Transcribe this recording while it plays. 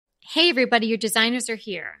Hey everybody, your designers are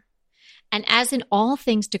here. And as in all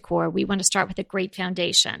things decor, we want to start with a great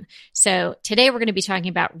foundation. So today we're going to be talking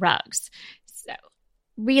about rugs. So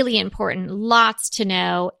really important, lots to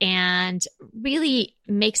know, and really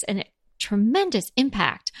makes a tremendous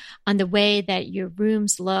impact on the way that your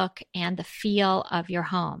rooms look and the feel of your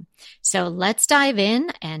home. So let's dive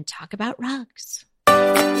in and talk about rugs.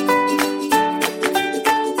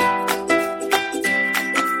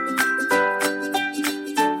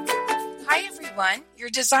 Your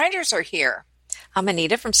designers are here. I'm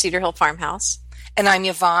Anita from Cedar Hill Farmhouse. And I'm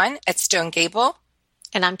Yvonne at Stone Gable.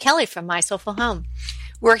 And I'm Kelly from My Soulful Home.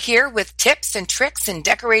 We're here with tips and tricks and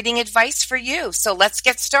decorating advice for you. So let's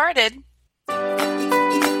get started.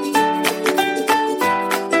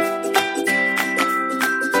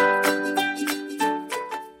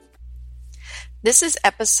 This is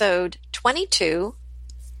episode 22,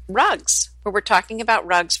 Rugs, where we're talking about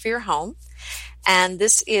rugs for your home. And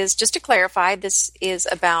this is, just to clarify, this is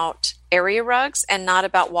about area rugs and not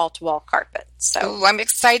about wall-to-wall carpet. So I'm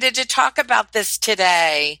excited to talk about this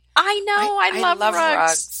today. I know. I love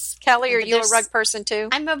rugs. Kelly, are you a rug person too?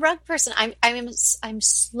 I'm a rug person. I'm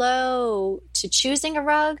slow to choosing a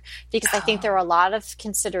rug because I think there are a lot of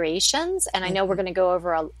considerations, and I know we're going to go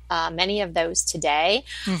over many of those today.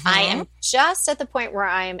 Mm-hmm. I am just at the point where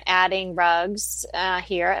I am adding rugs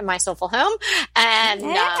here at My Soulful Home, and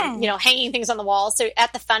hanging things on the wall. So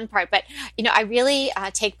at the fun part, but I really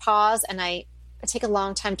take pause and I take a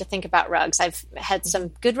long time to think about rugs. I've had some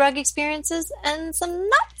good rug experiences and some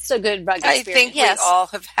not so good rug experiences. I think we all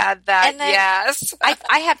have had that, yes.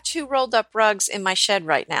 I have 2 rolled up rugs in my shed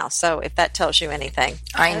right now, so if that tells you anything.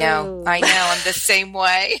 I know. I'm the same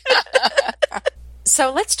way.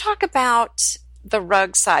 So let's talk about the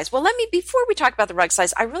rug size. Well, before we talk about the rug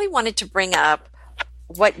size, I really wanted to bring up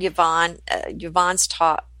what Yvonne's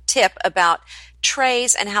tip about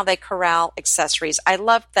trays and how they corral accessories. I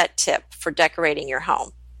love that tip for decorating your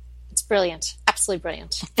home. It's brilliant. Absolutely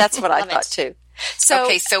brilliant. That's what I thought too.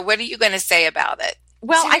 So what are you going to say about it?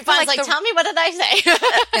 Well, I feel like tell me, what did I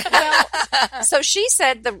say? So she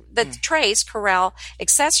said the trays corral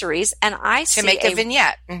accessories, and I see to make a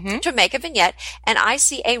vignette. Mm-hmm. To make a vignette, and I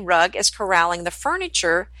see a rug as corralling the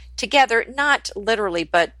furniture together, not literally,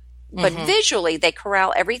 but visually they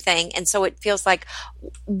corral everything, and so it feels like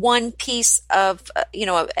one piece of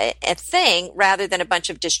a thing rather than a bunch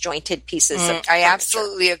of disjointed pieces of furniture. I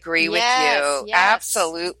absolutely agree with you. Yes.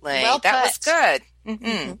 Absolutely. Well put. That was good. Mm-hmm.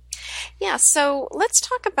 Mm-hmm. Yeah, so let's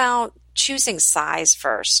talk about choosing size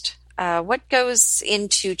first. What goes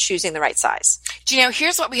into choosing the right size?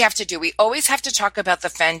 Here's what we have to do. We always have to talk about the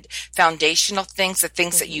foundational things, the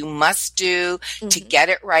things that you must do to get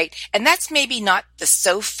it right. And that's maybe not the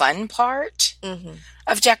so fun part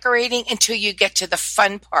of decorating until you get to the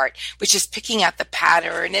fun part, which is picking out the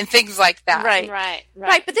pattern and things like that. Right.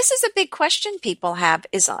 But this is a big question people have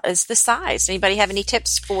is the size. Anybody have any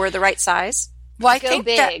tips for the right size? Well, I go think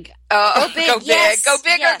big. Go big. Yes. Go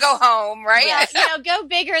big or go home, right? Yeah, go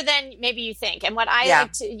bigger than maybe you think. And what I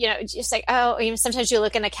like to, just like, sometimes you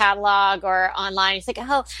look in a catalog or online, you think,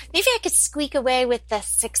 maybe I could squeak away with the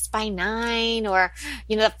 6x9 or,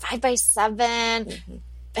 the 5x7. Mm-hmm.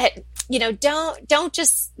 But, don't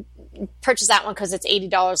just purchase that one because it's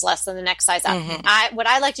 $80 less than the next size up. Mm-hmm. What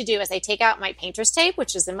I like to do is I take out my painter's tape,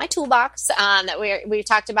 which is in my toolbox that we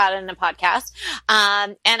talked about in the podcast,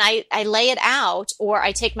 and I lay it out, or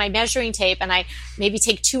I take my measuring tape and I maybe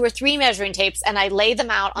take 2 or 3 measuring tapes and I lay them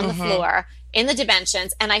out on the floor in the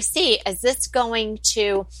dimensions, and I see, is this going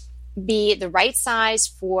to be the right size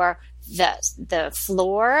for the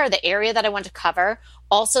floor, the area that I want to cover,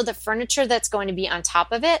 also the furniture that's going to be on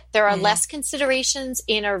top of it. There are less considerations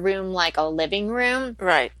in a room like a living room,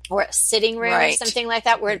 right, or a sitting room, or something like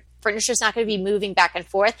that, where furniture is not going to be moving back and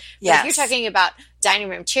forth. But if you're talking about dining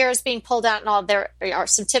room chairs being pulled out and all, there are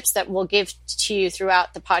some tips that we'll give to you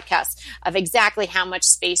throughout the podcast of exactly how much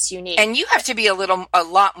space you need. And you have to be a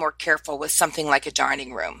lot more careful with something like a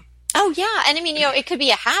dining room. Oh, yeah. And it could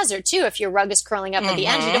be a hazard too if your rug is curling up at the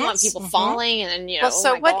end. You don't want people falling and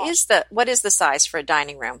so what is the size for a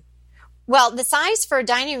dining room? Well, the size for a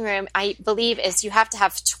dining room, I believe, is you have to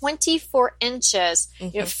have 24 inches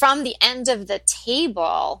from the end of the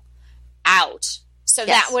table out. So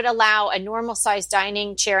that would allow a normal sized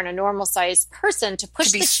dining chair and a normal sized person to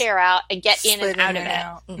push the chair out and get in and out of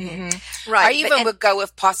it. Mm-hmm. Right. I even would go,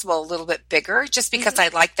 if possible, a little bit bigger, just because I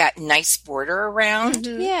like that nice border around.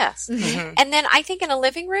 Yes. And then I think in a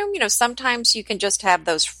living room, sometimes you can just have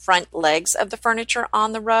those front legs of the furniture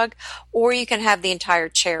on the rug, or you can have the entire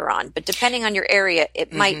chair on. But depending on your area,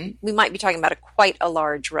 we might be talking about quite a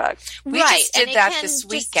large rug. We just did that this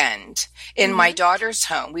weekend in my daughter's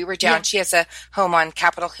home. We were down. She has a home on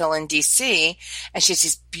Capitol Hill in D.C., and she has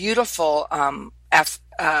these beautiful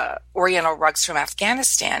Oriental rugs from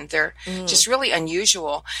Afghanistan. They're just really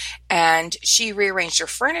unusual. And she rearranged her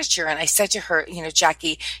furniture, and I said to her,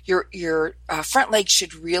 Jackie, your front leg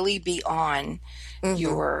should really be on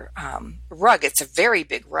your rug. It's a very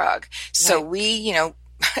big rug. So we,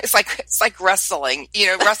 it's like wrestling,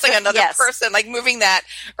 wrestling another person, like moving that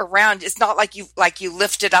around. It's not like you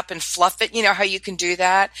lift it up and fluff it, how you can do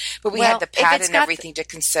that. But we had the pad and everything to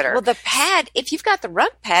consider. Well, the pad, if you've got the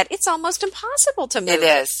rug pad, it's almost impossible to move. It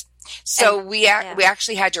is. So we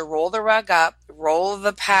actually had to roll the rug up, roll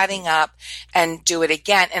the padding up, and do it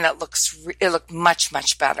again, and it looked much,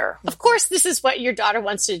 much better. Of course, this is what your daughter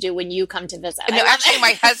wants to do when you come to visit. No, actually,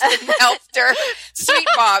 my husband helped her. Sweet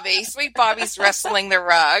Bobby. Sweet Bobby's wrestling the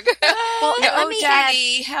rug. Well,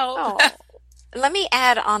 Daddy, help. Let me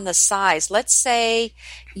add on the size. Let's say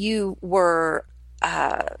you were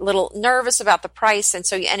a little nervous about the price, and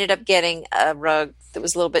so you ended up getting a rug that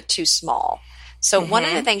was a little bit too small. So one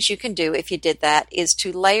of the things you can do if you did that is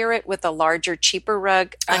to layer it with a larger, cheaper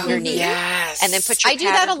rug underneath, and then put your. I do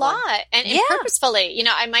that a lot, and purposefully.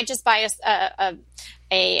 I might just buy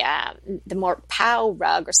the more POW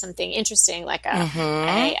rug or something interesting, like a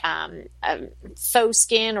faux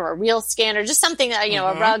skin or a real skin, or just something that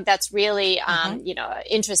a rug that's really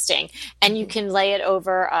interesting, and you can lay it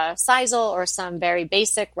over a sisal or some very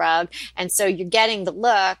basic rug, and so you're getting the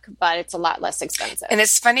look, but it's a lot less expensive. And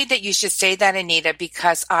it's funny that you should say that, Anita,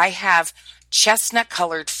 because I have chestnut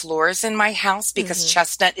colored floors in my house because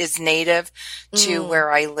chestnut is native to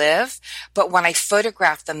where I live. But when I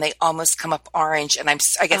photograph them, they almost come up orange, and I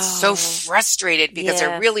get so frustrated because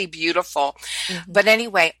they're really beautiful. But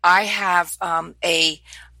anyway, I have a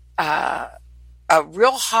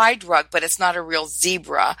real hide rug, but it's not a real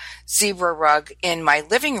zebra rug in my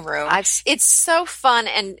living room. It's so fun,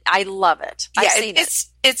 and I love it. I've seen it.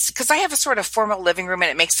 It's because I have a sort of formal living room,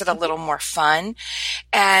 and it makes it a little more fun.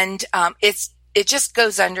 And it just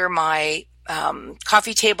goes under my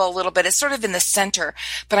coffee table a little bit. It's sort of in the center.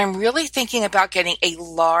 But I'm really thinking about getting a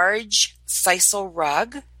large sisal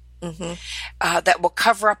rug that will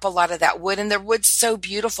cover up a lot of that wood. And the wood's so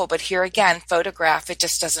beautiful. But here again, it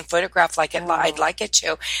just doesn't photograph like I'd like it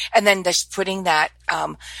to. And then just putting that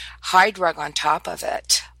hide rug on top of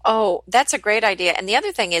it. Oh, that's a great idea. And the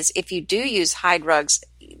other thing is, if you do use hide rugs,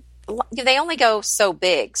 they only go so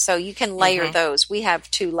big, so you can layer those. We have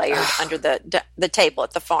 2 layered under the table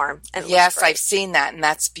at the farm. Yes, I've seen that, and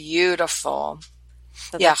that's beautiful.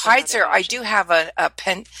 So hides are. I do have a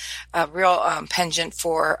real penchant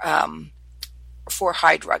for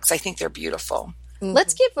hide rugs. I think they're beautiful.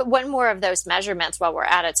 Let's give one more of those measurements while we're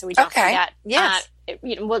at it, so we don't forget. Yes.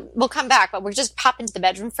 We'll come back, but we'll just pop into the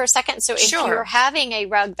bedroom for a second. So if you're having a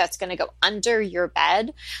rug that's going to go under your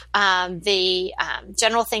bed, the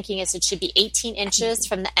general thinking is it should be 18 inches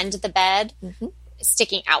from the end of the bed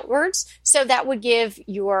sticking outwards. So that would give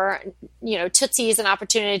your, tootsies an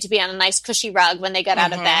opportunity to be on a nice cushy rug when they get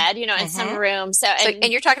out of bed, in some rooms. And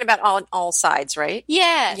you're talking about on all sides, right?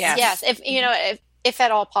 Yes. If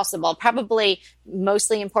at all possible, probably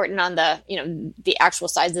mostly important on the actual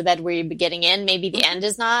size of the bed where you'd be getting in. Maybe the end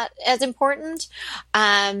is not as important.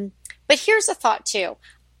 But here's a thought too.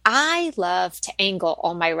 I love to angle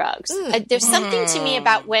all my rugs. There's something to me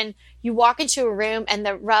about when you walk into a room and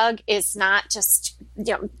the rug is not just,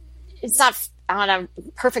 it's not on a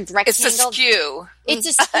perfect rectangle. It's a skew. It's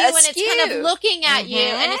a skew, and it's kind of looking at you,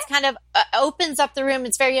 and it's kind of opens up the room.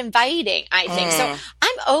 It's very inviting, I think. So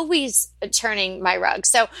I'm always turning my rug.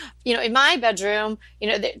 So, in my bedroom,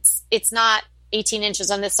 it's not 18 inches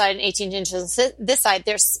on this side and 18 inches on this side.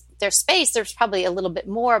 There's space. There's probably a little bit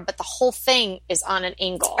more, but the whole thing is on an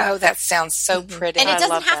angle. Oh, that sounds so pretty. And it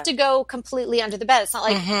doesn't have to go completely under the bed. It's not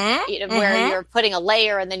like where you're putting a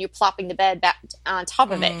layer and then you're plopping the bed back on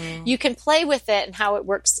top of it. You can play with it and how it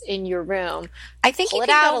works in your room. I think you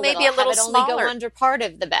can go maybe a little smaller. Only go under part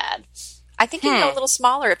of the bed. I think you can go a little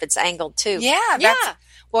smaller if it's angled too. Yeah.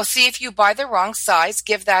 Well, see, if you buy the wrong size,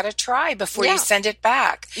 give that a try before you send it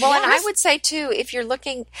back. Well, and I would say too, if you're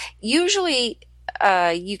looking, usually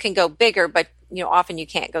you can go bigger, but often you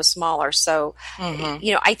can't go smaller. So,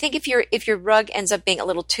 I think if your rug ends up being a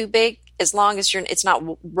little too big, as long as it's not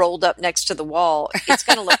rolled up next to the wall, it's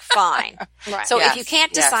going to look fine. Right. So if you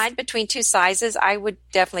can't decide between two sizes, I would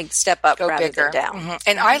definitely step up rather bigger. than down. Mm-hmm.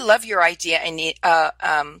 And I love your idea,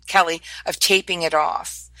 Kelly, of taping it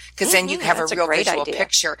off. Because then you have a real visual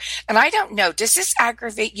picture. And I don't know, does this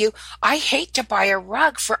aggravate you? I hate to buy a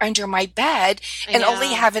rug for under my bed and only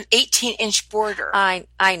have an 18-inch border. I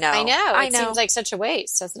know. It seems like such a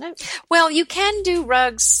waste, doesn't it? Well, you can do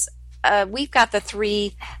rugs. We've got the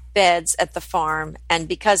 3 beds at the farm, and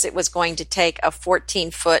because it was going to take a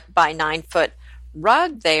 14-foot by 9-foot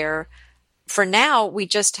rug there, for now we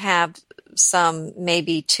just have some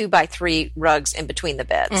maybe 2 by 3 rugs in between the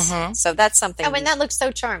beds. Mm-hmm. So that's something. Oh, and that looks so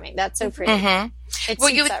charming. That's so pretty. Mm-hmm. Well,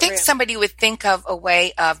 you would think somebody would think of a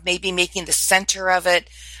way of maybe making the center of it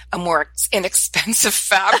a more inexpensive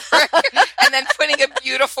fabric and then putting a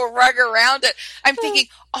beautiful rug around it. I'm thinking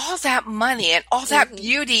all that money and all that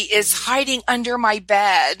beauty is hiding under my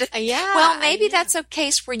bed. Yeah. Well, maybe that's a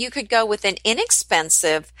case where you could go with an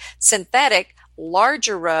inexpensive synthetic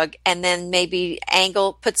larger rug and then maybe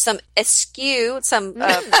put some askew, some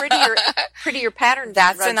prettier pattern.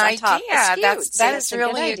 That's rugs an on idea. Top. That is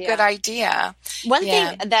really a good idea. One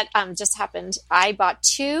thing that just happened, I bought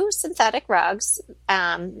 2 synthetic rugs,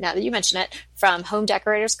 now that you mention it, from Home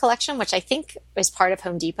Decorators Collection, which I think is part of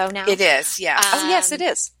Home Depot now. It is, yeah. Oh, yes, it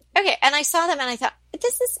is. Okay, and I saw them and I thought,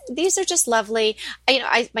 these are just lovely.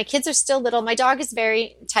 My kids are still little. My dog is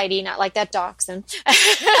very tidy, not like that dachshund.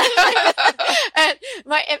 And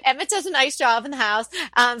Emmett does a nice job in the house,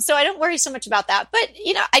 so I don't worry so much about that. But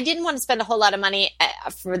I didn't want to spend a whole lot of money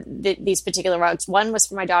for these particular rugs. One was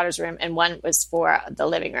for my daughter's room, and one was for the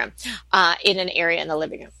living room, in an area in the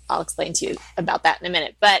living room. I'll explain to you about that in a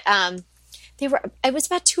minute. But it was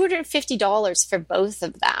about $250 for both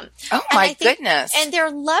of them. Oh my goodness. And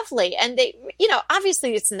they're lovely. And they,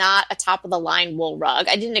 obviously it's not a top of the line wool rug.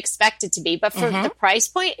 I didn't expect it to be, but for the price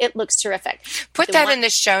point, it looks terrific. Put that in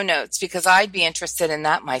the show notes because I'd be interested in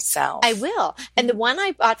that myself. I will. And the one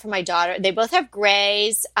I bought for my daughter, they both have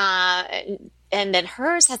grays, and then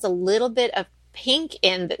hers has a little bit of pink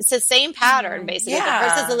it's the same pattern basically. Yeah.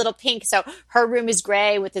 Hers has a little pink, so her room is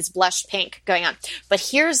gray with this blush pink going on. But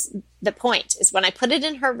here's the point: is when I put it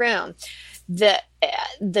in her room, the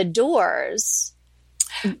doors,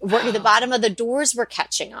 the bottom of the doors were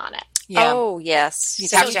catching on it. Yeah. Oh, yes. You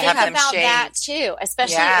So have to think have them about shaved. that too,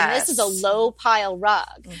 especially, and this is a low pile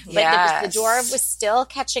rug, but the door was still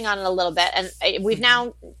catching on it a little bit, and we've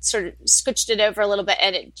now sort of scooched it over a little bit,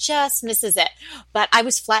 and it just misses it. But I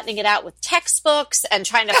was flattening it out with textbooks and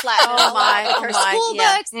trying to flatten it out with her school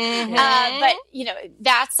books. Mm-hmm. But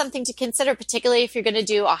that's something to consider, particularly if you're going to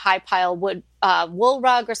do a high pile wool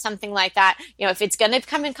rug or something like that. If it's going to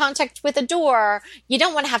come in contact with a door, you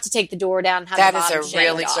don't want to have to take the door down. That is a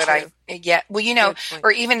really good idea. Yeah. Well,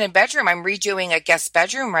 or even in a bedroom, I'm redoing a guest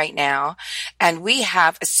bedroom right now, and we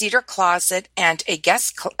have a cedar closet and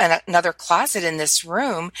another closet in this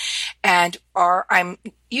room, and I'm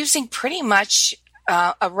using pretty much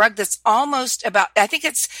a rug that's almost about, I think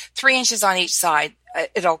it's 3 inches on each side.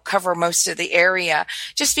 It'll cover most of the area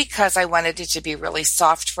just because I wanted it to be really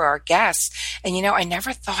soft for our guests. And, I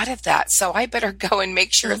never thought of that. So I better go and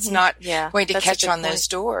make sure it's not going to catch on those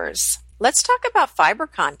doors. Let's talk about fiber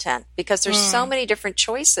content because there's so many different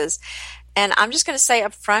choices. And I'm just going to say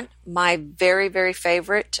up front, my very, very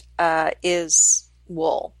favorite is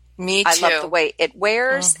wool. Me too. I love the way it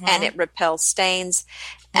wears and it repels stains.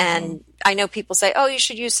 And I know people say, you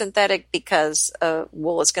should use synthetic because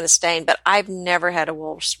wool is going to stain, but I've never had a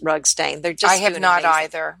wool rug stain. They're just I have not amazing.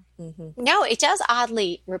 either. Mm-hmm. No, it does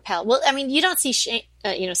oddly repel. Well, I mean, you don't see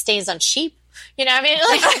stains on sheep. No,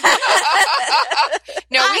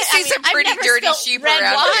 we see some pretty dirty sheep around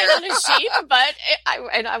red wine here. on a sheep, but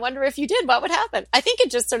I wonder if you did, what would happen? I think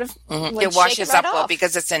it just sort of it washes up well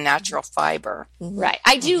because it's a natural fiber. Right.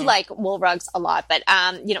 I do like wool rugs a lot, but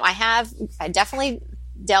I definitely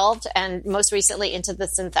delved and most recently into the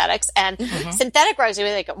synthetics, and synthetic rugs are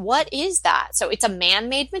really like, what is that? So it's a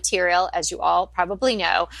man-made material, as you all probably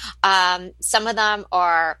know. Some of them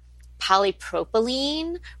are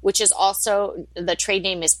polypropylene, which is also, the trade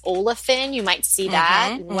name is olefin. You might see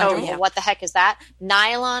that. Wonder, what the heck is that?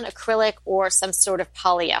 Nylon, acrylic, or some sort of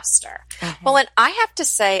polyester. Well, and I have to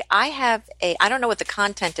say, I don't know what the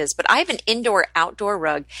content is, but I have an indoor-outdoor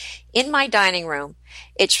rug in my dining room.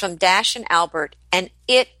 It's from Dash and Albert, and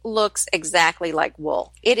it looks exactly like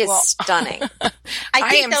wool. It is stunning. I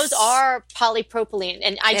think those are polypropylene,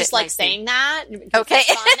 and I just like saying that. Okay.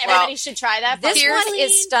 It's fun. Everybody should try that. This one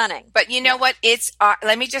is stunning. But you know what? It's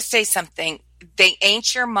let me just say something. they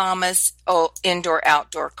ain't your mama's indoor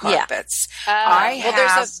outdoor carpets. Yeah. I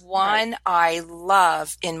have one I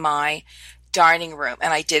love in my dining room,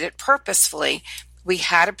 and I did it purposefully. We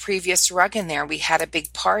had a previous rug in there. We had a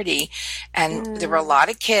big party, and there were a lot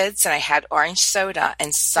of kids, and I had orange soda,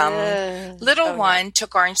 and some little one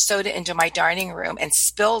took orange soda into my dining room and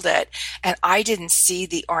spilled it, and I didn't see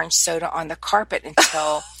the orange soda on the carpet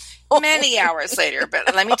until many hours later.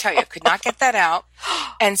 But let me tell you, I could not get that out.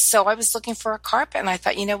 And so I was looking for a carpet, and I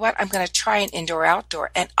thought, you know what? I'm going to try an indoor outdoor.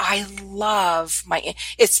 And I love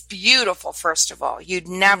it's beautiful. First of all, you'd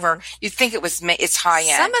think it's high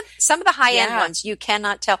end. Some of the high end ones you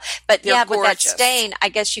cannot tell, but They're with that gorgeous. stain, I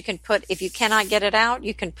guess you can put, if you cannot get it out,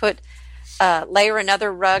 you can put, layer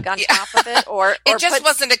another rug on top of it, or it just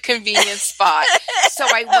wasn't a convenient spot. So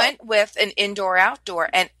I went with an indoor outdoor,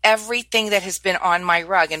 and everything that has been on my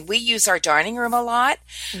rug, and we use our dining room a lot,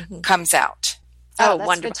 comes out. Oh, that's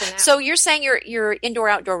wonderful. good to know. So you're saying your indoor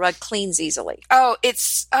outdoor rug cleans easily.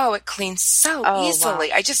 It cleans so easily.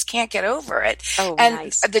 Wow. I just can't get over it. Oh, and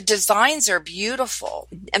nice. the designs are beautiful.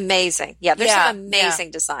 Amazing. Yeah, there's some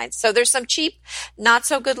amazing designs. So there's some cheap, not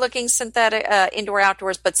so good looking synthetic indoor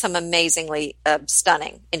outdoors, but some amazingly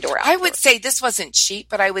stunning indoor outdoors. I would say this wasn't cheap,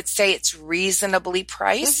 but I would say it's reasonably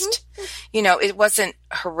priced. You know, it wasn't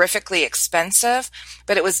horrifically expensive,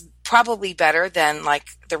 but it was probably better than like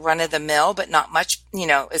the run of the mill, but not much, you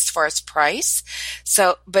know, as far as price.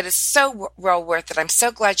 So, but it's so well worth it. I'm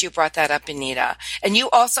so glad you brought that up, Anita. And you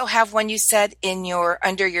also have one, you said,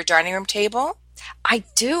 under your dining room table? I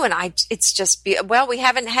do, and it's just we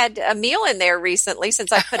haven't had a meal in there recently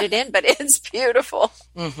since I put it in, but it's beautiful.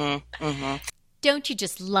 Don't you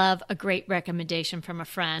just love a great recommendation from a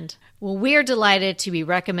friend? Well, we're delighted to be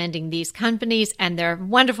recommending these companies and their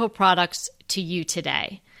wonderful products to you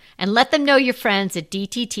today. And let them know your friends at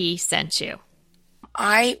DTT sent you.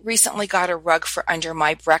 I recently got a rug for under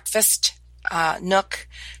my breakfast nook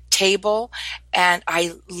table, and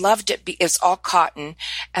I loved it. It's all cotton,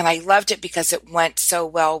 and I loved it because it went so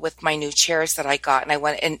well with my new chairs that I got, and I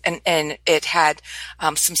went and it had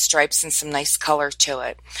some stripes and some nice color to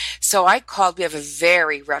it. So I called. We have a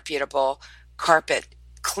very reputable carpet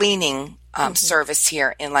cleaning service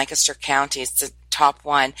here in Lancaster County. It's the top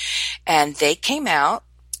one, and they came out.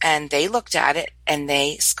 And they looked at it, and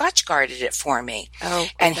they Scotch guarded it for me.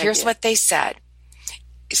 And here's what they said.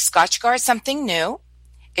 Scotch guard something new.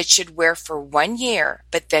 It should wear for 1 year,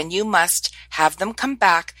 but then you must have them come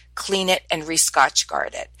back, clean it, and re-Scotch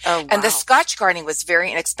guard it. Oh, wow. And the Scotch guarding was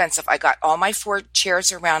very inexpensive. I got all my 4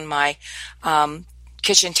 chairs around my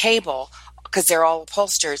kitchen table, because they're all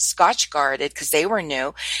upholstered, Scotch guarded, because they were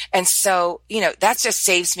new. And so, you know, that just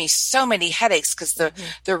saves me so many headaches, because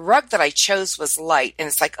the rug that I chose was light. And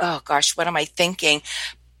it's like, oh gosh, what am I thinking?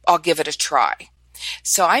 I'll give it a try.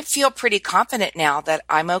 So I feel pretty confident now that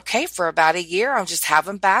I'm okay for about a year. I'll just have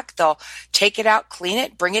them back. They'll take it out, clean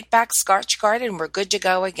it, bring it back, Scotch guarded, and we're good to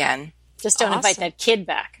go again. Just don't invite that kid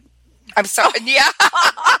back. I'm sorry. Yeah.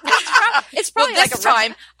 It's probably this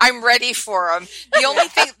time I'm ready for him. The only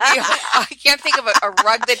thing I can't think of a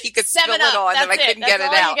rug that he could spill it on, and I couldn't get it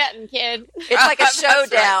out. That's all you're getting, kid. It's like a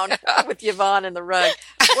showdown with Yvonne and the rug.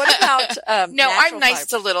 What about no? I'm nice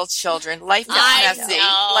to little children. Life is messy.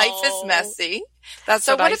 Life is messy. That's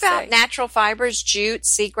so. What about say. Natural fibers, jute,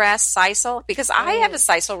 seagrass, sisal? Because I have a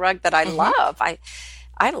sisal rug that I love.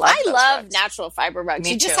 I love natural fiber rugs.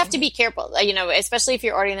 Me you just too. have to be careful, you know, especially if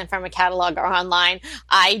you're ordering them from a catalog or online.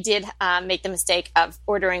 I did make the mistake of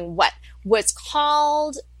ordering what was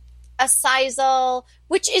called a sisal,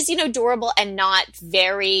 which is, you know, durable and not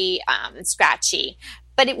very scratchy.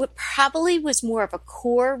 But it probably was more of a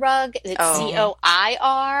core rug. It's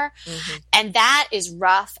COIR. And that is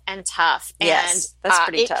rough and tough. Yes, and that's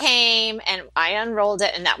pretty tough. It came and I unrolled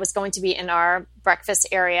it, and that was going to be in our breakfast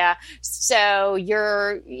area. So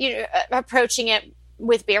you're approaching it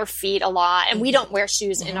with bare feet a lot, and we don't wear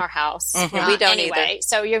shoes in our house. We don't anyway. either.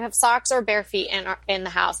 So you have socks or bare feet in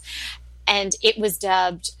the house. And it was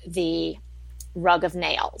dubbed the rug of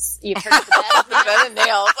nails. You've heard of the bed of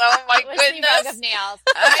nails. Oh my goodness. The rug of nails.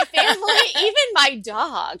 My family, even my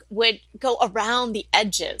dog, would go around the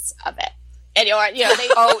edges of it. And, they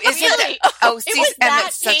isn't it? See,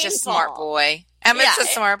 Emmett's such a painful. smart boy. Emmett's a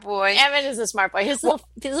smart boy. Emmett is a smart boy. His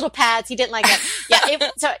little pads, he didn't like it. Yeah.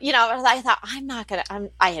 So, I thought,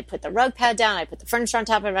 I had put the rug pad down. I put the furniture on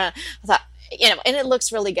top of it. I thought, and it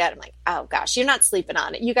looks really good. I'm like, oh gosh, you're not sleeping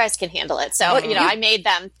on it. You guys can handle it. So, I made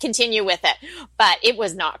them continue with it, but it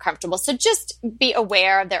was not comfortable. So just be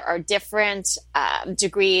aware there are different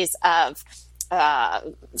degrees of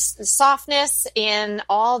softness in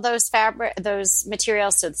all those those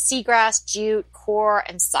materials. So seagrass, jute, core,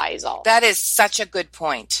 and sisal. That is such a good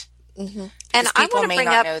point. Mm-hmm. And I people want to may bring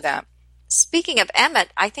not up, know that. Speaking of Emmett,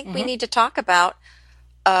 I think we need to talk about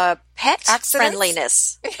pet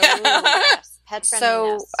friendliness. Ooh, yes. Pet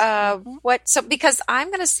friendliness. So, because I'm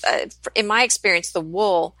going to, in my experience, the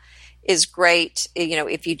wool is great,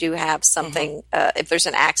 if you do have something, if there's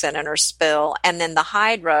an accident or spill, and then the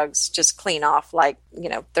hide rugs just clean off like,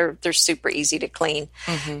 they're super easy to clean.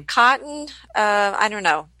 Cotton, I don't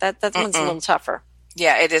know. That one's a little tougher.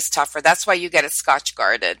 Yeah, it is tougher. That's why you get it Scotch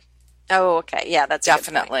guarded. Oh, okay. Yeah, that's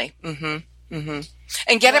definitely.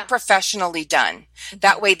 And get it professionally done.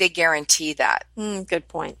 That way they guarantee that. Good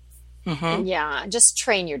point. Yeah, just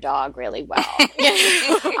train your dog really well.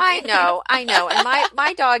 I know. And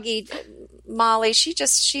my doggie, Molly,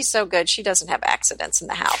 she's so good. She doesn't have accidents in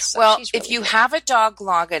the house. So well, she's really if you good. have a dog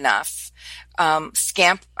long enough, our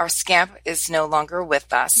Scamp is no longer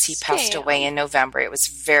with us. He passed away in November. It was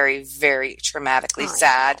very, very traumatically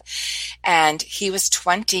sad. And he was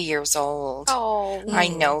 20 years old. Oh, I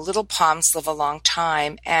know. Little Poms live a long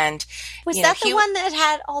time. And was that the one that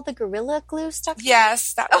had all the Gorilla Glue stuck?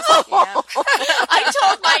 Yes, that was I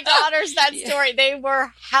told my daughters that story. They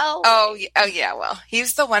were hell. Oh, yeah. Well,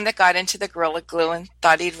 he's the one that got into the Gorilla Glue and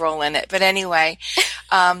thought he'd roll in it. But anyway,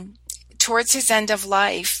 towards his end of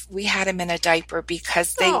life, we had him in a diaper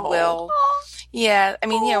because they will. Yeah, I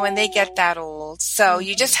mean, when they get that old. So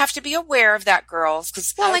you just have to be aware of that, girls.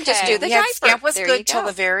 And just do the diaper. Scamp was good till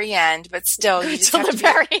the very end, but still, you just have to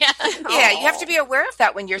very end. Yeah, you have to be aware of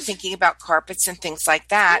that when you're thinking about carpets and things like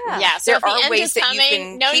that. Yeah, so there are ways that you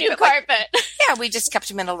can no keep new it carpet. we just kept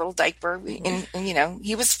him in a little diaper, and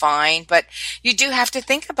he was fine. But you do have to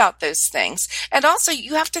think about those things, and also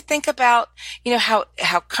you have to think about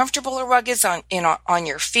how comfortable a rug is on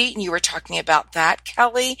your feet. And you were talking about that,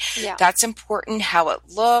 Kelly. Yeah. That's important. How it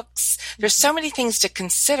looks. There's so many things to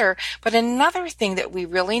consider. But another thing that we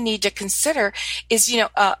really need to consider is,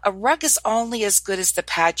 a rug is only as good as the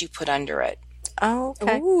pad you put under it. Oh,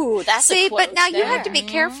 okay. Ooh, that's a quote but now you there. have to be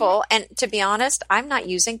careful. And to be honest, I'm not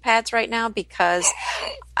using pads right now because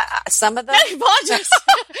some of them.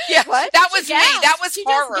 Yeah, what? That was me. That was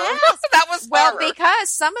horror. That was horror. Well, because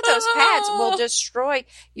some of those pads will destroy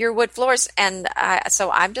your wood floors, and so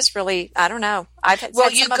I'm just really, I don't know.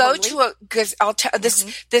 You go to because I'll tell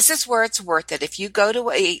this. This is where it's worth it. If you go to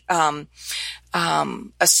a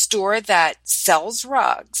store that sells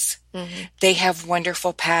rugs, they have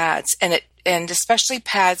wonderful pads, and especially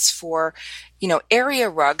pads for, area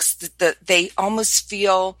rugs that they almost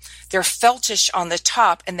feel they're feltish on the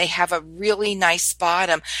top, and they have a really nice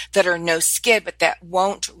bottom that are no skid, but that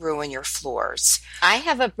won't ruin your floors. I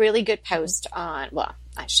have a really good post on, well,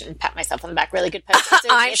 I shouldn't pat myself on the back. Really good post.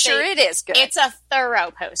 I'm sure it is good. It's a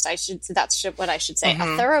thorough post. That's what I should say.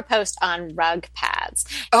 A thorough post on rug pads.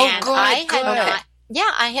 Oh, and good.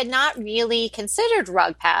 I had not really considered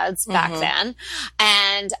rug pads back then.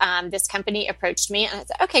 And this company approached me and I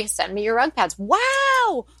said, okay, send me your rug pads.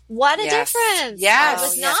 Wow. What a difference. Yes. I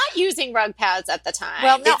was not using rug pads at the time.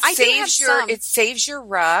 Well, no, it saves your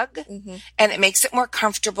rug and it makes it more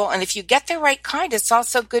comfortable. And if you get the right kind, it's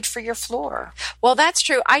also good for your floor. Well, that's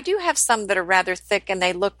true. I do have some that are rather thick and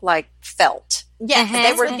they look like felt. Yeah,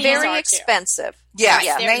 they were very expensive. Yes,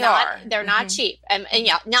 right. they are. They're not cheap. And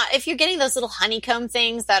now if you're getting those little honeycomb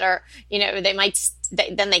things that are, they might,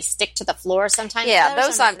 then they stick to the floor sometimes. Yeah,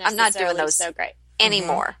 those I'm not doing those so great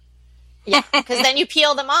anymore. Yeah, because then you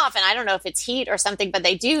peel them off, and I don't know if it's heat or something, but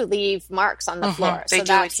they do leave marks on the floor. They so do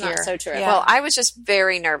that's it here. not so true. Yeah. Well, I was just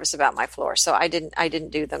very nervous about my floor, so I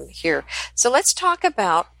didn't do them here. So let's talk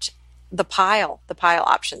about the pile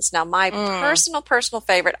options. Now, my personal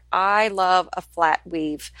favorite, I love a flat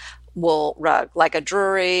weave wool rug, like a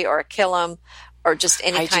Drury or a Killam or just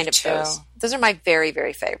any kind of those. Those are my very,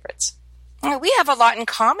 very favorites. We have a lot in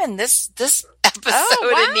common this episode,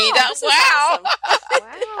 Anita. This is awesome.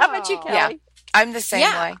 How about you, Kelly? Yeah, I'm the same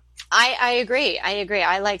way. I agree.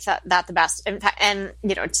 I like that the best. In fact, and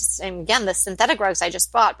again, the synthetic rugs I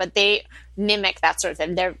just bought, but they mimic that sort of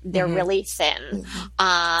thing. They're really thin,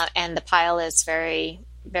 and the pile is very,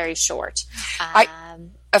 very short.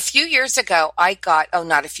 A few years ago, I got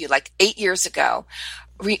not a few, like 8 years ago,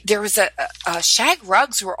 there was a shag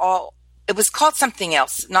rugs were all. It was called something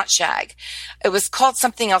else, not shag. It was called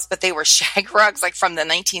something else, but they were shag rugs, like from the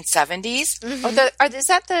 1970s. Is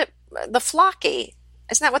that the flocky?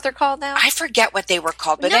 Isn't that what they're called now? I forget what they were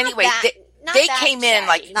called, but anyway, they came in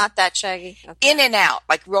like not that shaggy, in and out,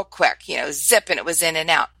 like real quick, zip, and it was in and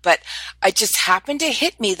out. But it just happened to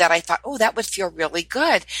hit me that I thought, oh, that would feel really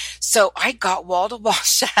good. So I got wall-to-wall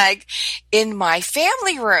shag in my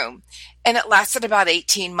family room, and it lasted about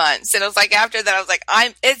 18 months. And it was like, after that, I was like,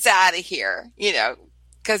 it's out of here,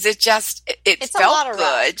 because it felt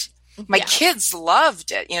good. My kids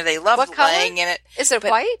loved it. You know, they loved laying in it. Is it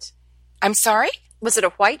white? I'm sorry? Was it a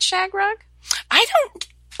white shag rug?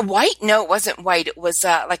 White? No, it wasn't white. It was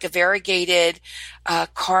like a variegated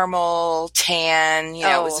caramel tan. You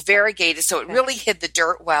know, it was variegated, so it really hid the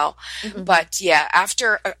dirt well. Mm-hmm. But yeah,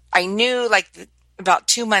 after I knew, like about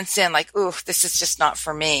 2 months in, like, ooh, this is just not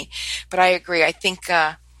for me. But I agree. I think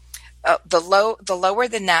the lower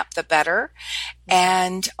the nap, the better.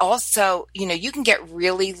 And also, you know, you can get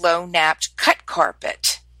really low napped cut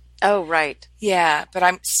carpet. Oh, right. Yeah, but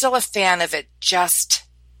I'm still a fan of it just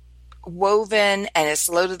woven and as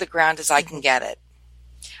low to the ground as I can get it.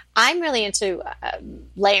 I'm really into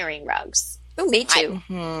layering rugs. Oh, me too.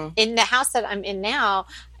 In the house that I'm in now,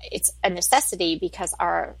 it's a necessity because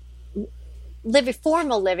our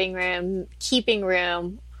formal living room, keeping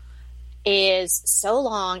room is so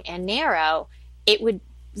long and narrow, it would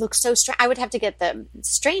look so strange. I would have to get the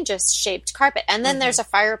strangest shaped carpet. And then there's a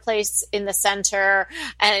fireplace in the center,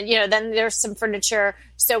 and, you know, then there's some furniture.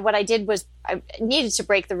 So what I did was I needed to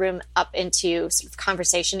break the room up into sort of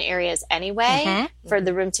conversation areas anyway for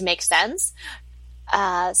the room to make sense.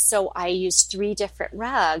 So I used 3 different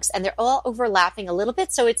rugs, and they're all overlapping a little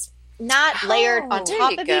bit. So it's not layered on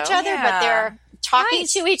top of each other, but they're talking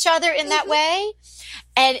to each other in that way.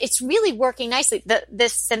 And it's really working nicely.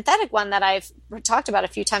 This synthetic one that I've talked about a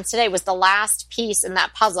few times today was the last piece in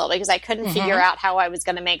that puzzle because I couldn't figure out how I was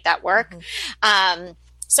going to make that work.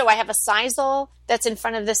 So I have a sisal that's in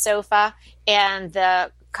front of the sofa, and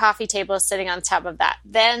the coffee table is sitting on top of that.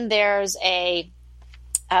 Then there's a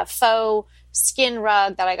faux skin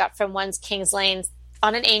rug that I got from One's Kings Lane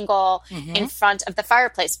on an angle in front of the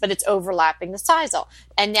fireplace, but it's overlapping the sisal.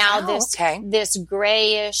 And now this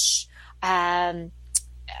grayish,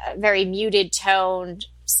 very muted toned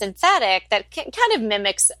synthetic that kind of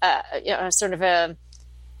mimics sort of an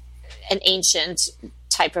ancient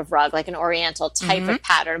type of rug, like an oriental type of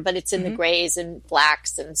pattern, but it's in the grays and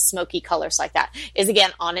blacks and smoky colors like that, is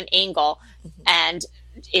again on an angle, and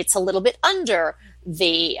it's a little bit under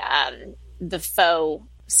the faux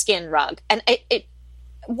skin rug. And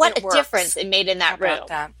what a difference it made in that room.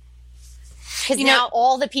 Because now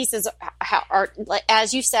all the pieces are,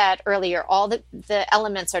 as you said earlier, all the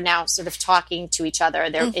elements are now sort of talking to each other.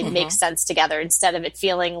 It makes sense together instead of it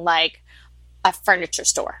feeling like a furniture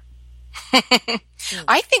store.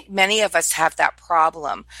 I think many of us have that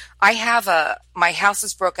problem. My house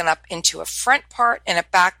is broken up into a front part and a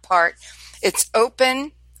back part. It's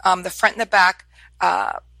open, the front and the back,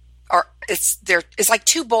 it's like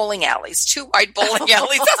 2 bowling alleys, 2 wide bowling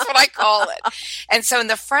alleys. That's what I call it. And so in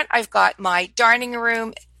the front, I've got my dining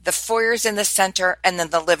room, the foyer's in the center, and then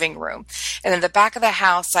the living room. And in the back of the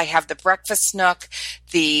house, I have the breakfast nook,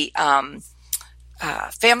 the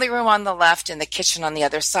family room on the left, and the kitchen on the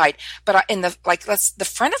other side. But in the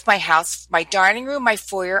front of my house, my dining room, my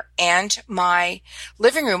foyer, and my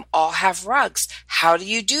living room all have rugs. How do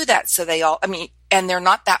you do that? So and they're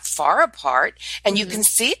not that far apart, and you can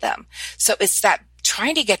see them. So it's that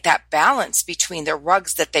trying to get that balance between the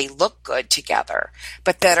rugs that they look good together,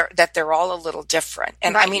 but that they're all a little different.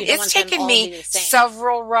 And I mean, it's taken me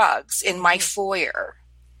several rugs in my foyer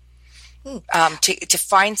to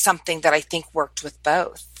find something that I think worked with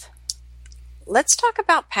both. Let's talk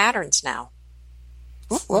about patterns now.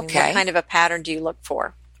 Ooh, okay. What kind of a pattern do you look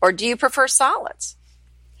for? Or do you prefer solids?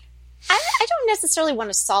 I don't necessarily want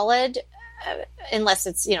a solid unless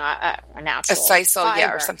it's, a natural. A sisal,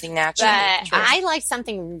 fiber. or something natural. But I like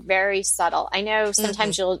something very subtle. I know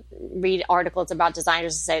sometimes you'll read articles about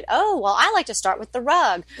designers and say, oh, well, I like to start with the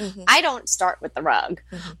rug. I don't start with the rug.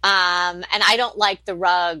 And I don't like the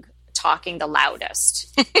rug talking the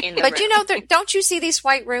loudest in the room. Don't you see these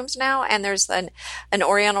white rooms now? And there's an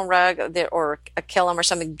oriental rug or a kilim or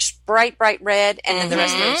something just bright red, and then the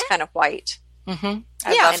rest of the room is kind of white. I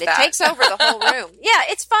love that. It takes over the whole room. Yeah,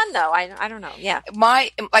 it's fun though. I don't know. Yeah, my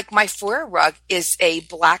foyer rug is a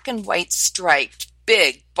black and white striped,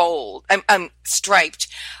 big, bold, striped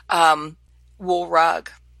wool rug.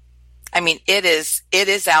 I mean, it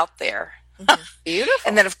is out there. Beautiful.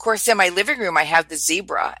 And then, of course, in my living room, I have the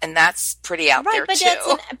zebra, and that's pretty out there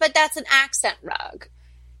too. But that's an accent rug.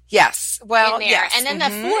 Yes. Well, in there. yes. And then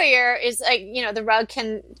the foyer is like, the rug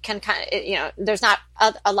can kind of, there's not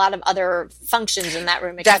a lot of other functions in that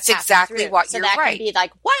room. That's exactly what so you're that right. can be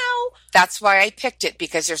like, wow. That's why I picked it,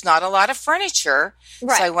 because there's not a lot of furniture.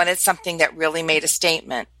 Right. So I wanted something that really made a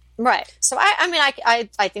statement. Right. So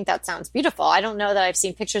I think that sounds beautiful. I don't know that I've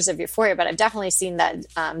seen pictures of your foyer, but I've definitely seen that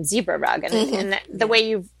zebra rug, and the way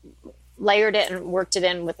you've layered it and worked it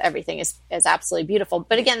in with everything is absolutely beautiful.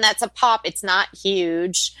 But again, that's a pop. It's not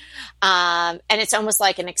huge. And it's almost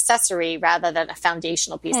like an accessory rather than a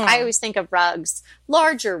foundational piece. I always think of rugs,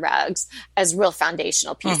 larger rugs, as real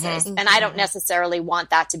foundational pieces. And I don't necessarily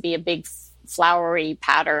want that to be a big flowery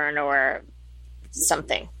pattern or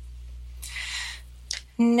something.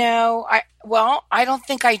 No, I don't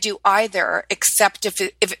think I do either, except if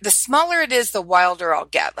the smaller it is, the wilder I'll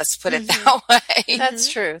get. Let's put it that way. That's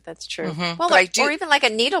true. That's true. Well, or even like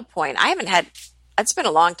a needlepoint. It's been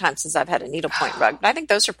a long time since I've had a needlepoint rug, but I think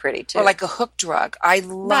those are pretty too. Or like a hooked rug. I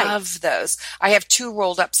love those. I have 2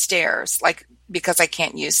 rolled upstairs, because I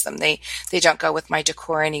can't use them. They don't go with my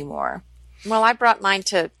decor anymore. Well, I brought mine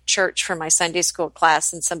to church for my Sunday school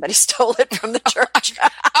class, and somebody stole it from the church.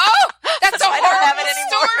 Oh, that's a horrible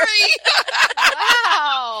story.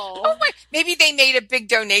 Wow. Oh my! Maybe they made a big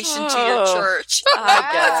donation to your church. I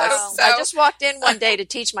guess. So, I just walked in one day to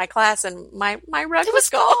teach my class, and my rug was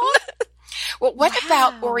gone. Well, what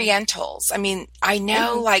about Orientals? I mean, I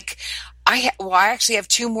know, I actually have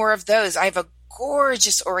 2 more of those. I have a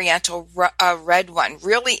gorgeous Oriental red one,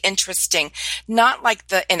 really interesting. Not like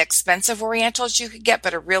the inexpensive Orientals you could get,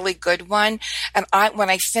 but a really good one. And when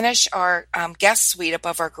I finish our guest suite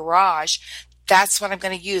above our garage, that's what I'm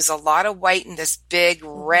going to use. A lot of white in this big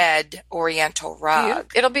red Oriental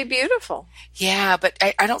rug. It'll be beautiful. Yeah, but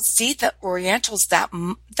I don't see the Orientals that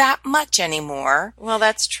much anymore. Well,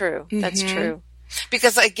 that's true. That's true.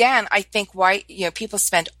 Because again, I think people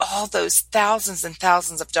spend all those thousands and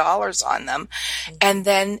thousands of dollars on them, and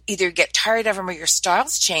then either get tired of them or your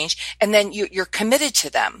styles change, and then you're committed to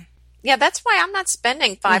them. Yeah, that's why I'm not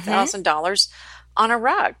spending $5,000 on a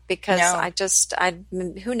rug, because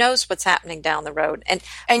who knows what's happening down the road. And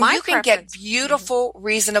you can get beautiful,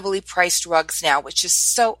 reasonably priced rugs now, which is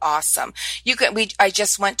so awesome. I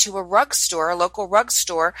just went to a local rug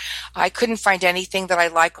store. I couldn't find anything that I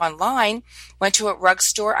like online. Went to a rug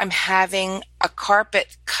store. I'm having a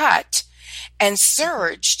carpet cut and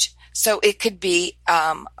serged, so it could be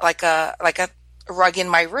like a rug in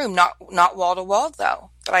my room, not wall to wall though.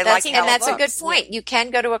 But that's a good point. You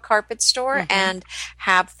can go to a carpet store and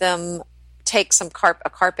have them take some a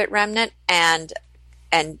carpet remnant and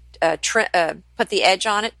put the edge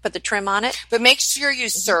on it, put the trim on it. But make sure you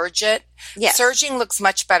serge it. Yes. Serging looks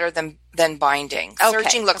much better than binding. Okay.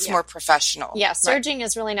 Serging looks more professional. Yeah, serging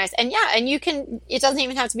is really nice. And you can, it doesn't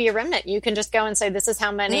even have to be a remnant. You can just go and say, this is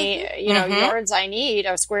how many, yards I need,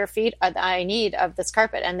 or square feet I need of this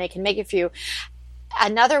carpet, and they can make it for you.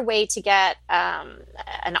 Another way to get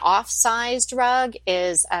an off-sized rug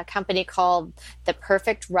is a company called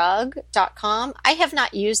theperfectrug.com. I have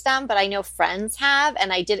not used them, but I know friends have,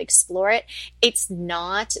 and I did explore it. It's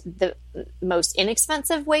not the most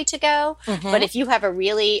inexpensive way to go, but if you have a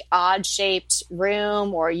really odd-shaped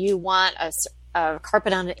room, or you want a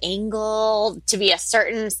carpet on an angle to be a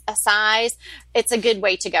certain size, it's a good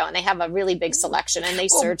way to go. And they have a really big selection, and they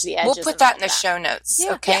serge the edges. We'll put that in the show notes.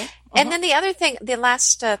 Yeah. Okay. Yeah. And then the other thing, the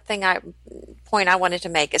last point I wanted to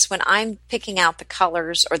make is, when I'm picking out the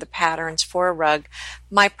colors or the patterns for a rug,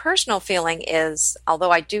 my personal feeling is,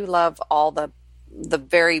 although I do love all the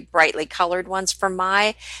very brightly colored ones, for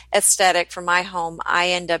my aesthetic, for my home,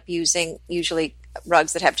 I end up using usually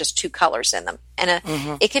rugs that have just 2 colors in them. And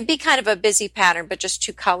it can be kind of a busy pattern, but just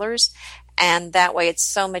 2 colors. And that way it's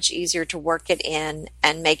so much easier to work it in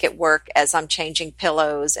and make it work as I'm changing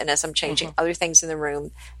pillows and as I'm changing other things in the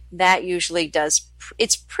room. That usually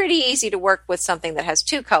it's pretty easy to work with something that has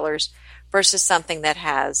 2 colors versus something that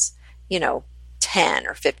has, 10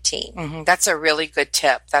 or 15. That's a really good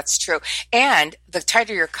tip. That's true. And the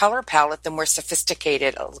tighter your color palette, the more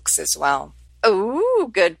sophisticated it looks as well.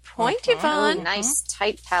 Oh, good point, Yvonne. Oh, nice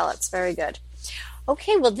tight palettes. Very good.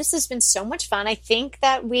 Okay, well, this has been so much fun. I think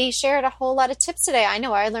that we shared a whole lot of tips today. I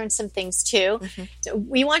know I learned some things too. So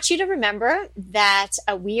we want you to remember that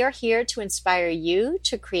we are here to inspire you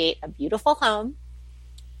to create a beautiful home.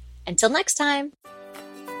 Until next time.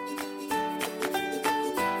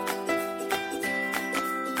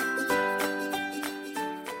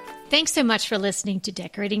 Thanks so much for listening to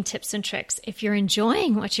Decorating Tips and Tricks. If you're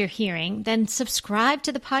enjoying what you're hearing, then subscribe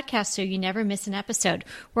to the podcast so you never miss an episode.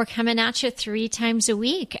 We're coming at you 3 times a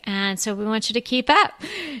week, and so we want you to keep up.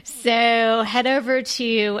 So head over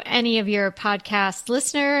to any of your podcast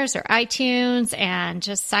listeners or iTunes and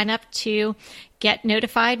just sign up to get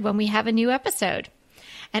notified when we have a new episode.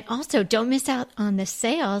 And also, don't miss out on the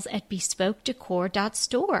sales at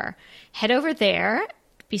bespokedecor.store. Head over there,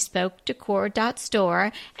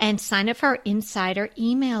 bespokedecor.store, and sign up for our insider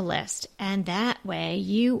email list. And that way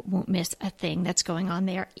you won't miss a thing that's going on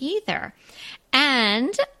there either.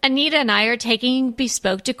 And Anita and I are taking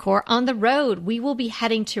Bespoke Decor on the road. We will be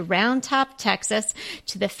heading to Round Top, Texas,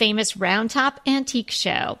 to the famous Round Top Antique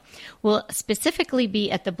Show. We'll specifically be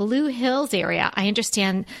at the Blue Hills area. I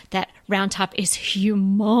understand that Round Top is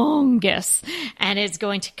humongous and is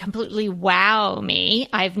going to completely wow me.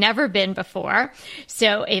 I've never been before.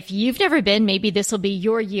 So if you've never been, maybe this will be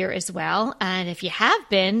your year as well. And if you have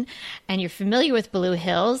been and you're familiar with Blue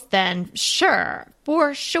Hills, then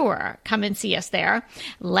for sure, come and see us there.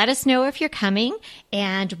 Let us know if you're coming,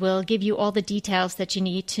 and we'll give you all the details that you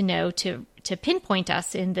need to know to pinpoint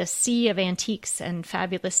us in the sea of antiques and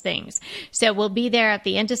fabulous things. So we'll be there at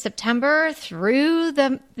the end of September through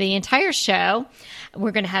the entire show.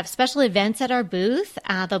 We're going to have special events at our booth.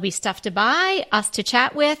 There'll be stuff to buy, us to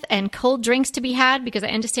chat with, and cold drinks to be had, because I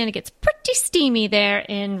understand it gets pretty steamy there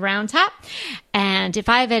in Round Top. And if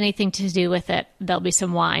I have anything to do with it, there'll be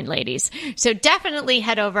some wine, ladies. So definitely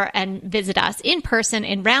head over and visit us in person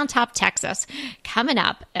in Round Top, Texas, coming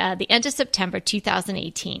up the end of September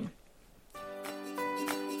 2018.